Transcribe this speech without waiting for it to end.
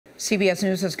CBS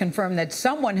News has confirmed that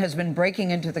someone has been breaking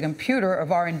into the computer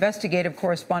of our investigative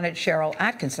correspondent Sharyl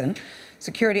Attkisson.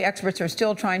 Security experts are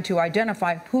still trying to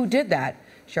identify who did that.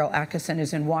 Sharyl Attkisson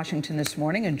is in Washington this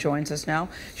morning and joins us now.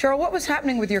 Sharyl, what was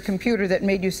happening with your computer that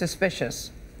made you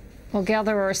suspicious? Well, Gail,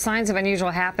 there were signs of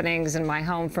unusual happenings in my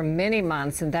home for many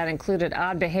months, and that included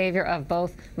odd behavior of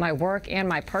both my work and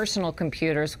my personal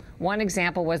computers. One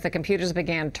example was the computers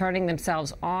began turning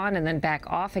themselves on and then back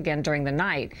off again during the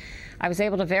night. I was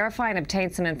able to verify and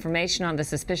obtain some information on the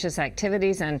suspicious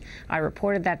activities, and I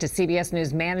reported that to CBS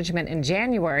News management in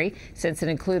January, since it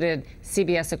included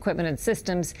CBS equipment and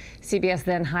systems. CBS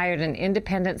then hired an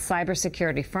independent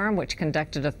cybersecurity firm, which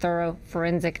conducted a thorough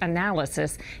forensic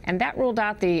analysis, and that ruled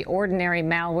out the ordinary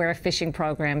malware, phishing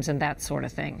programs, and that sort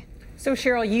of thing. So,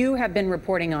 Sharyl, you have been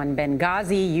reporting on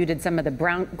Benghazi. You did some of the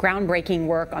groundbreaking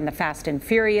work on the Fast and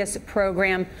Furious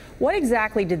program. What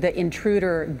exactly did the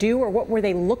intruder do, or what were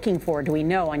they looking for, do we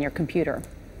know, on your computer?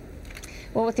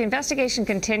 Well, with the investigation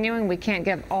continuing, we can't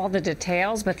give all the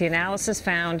details, but the analysis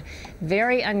found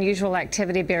very unusual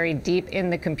activity buried deep in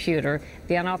the computer.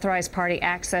 The unauthorized party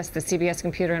accessed the CBS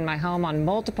computer in my home on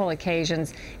multiple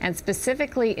occasions, and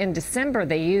specifically in December,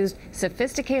 they used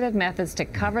sophisticated methods to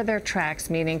cover their tracks,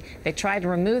 meaning they tried to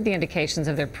remove the indications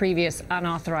of their previous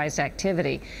unauthorized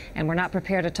activity. And we're not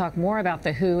prepared to talk more about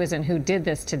the who is and who did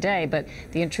this today, but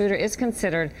the intruder is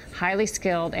considered highly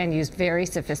skilled and used very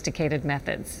sophisticated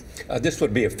methods. This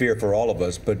would be a fear for all of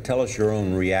us, but tell us your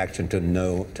own reaction to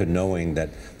knowing that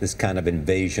this kind of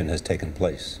invasion has taken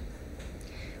place.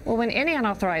 Well, when any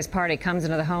unauthorized party comes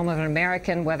into the home of an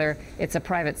American, whether it's a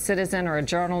private citizen or a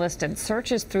journalist, and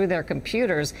searches through their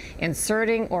computers,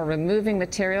 inserting or removing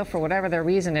material for whatever their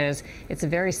reason is, it's a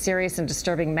very serious and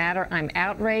disturbing matter. I'm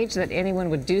outraged that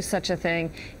anyone would do such a thing,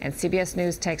 and CBS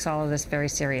News takes all of this very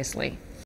seriously.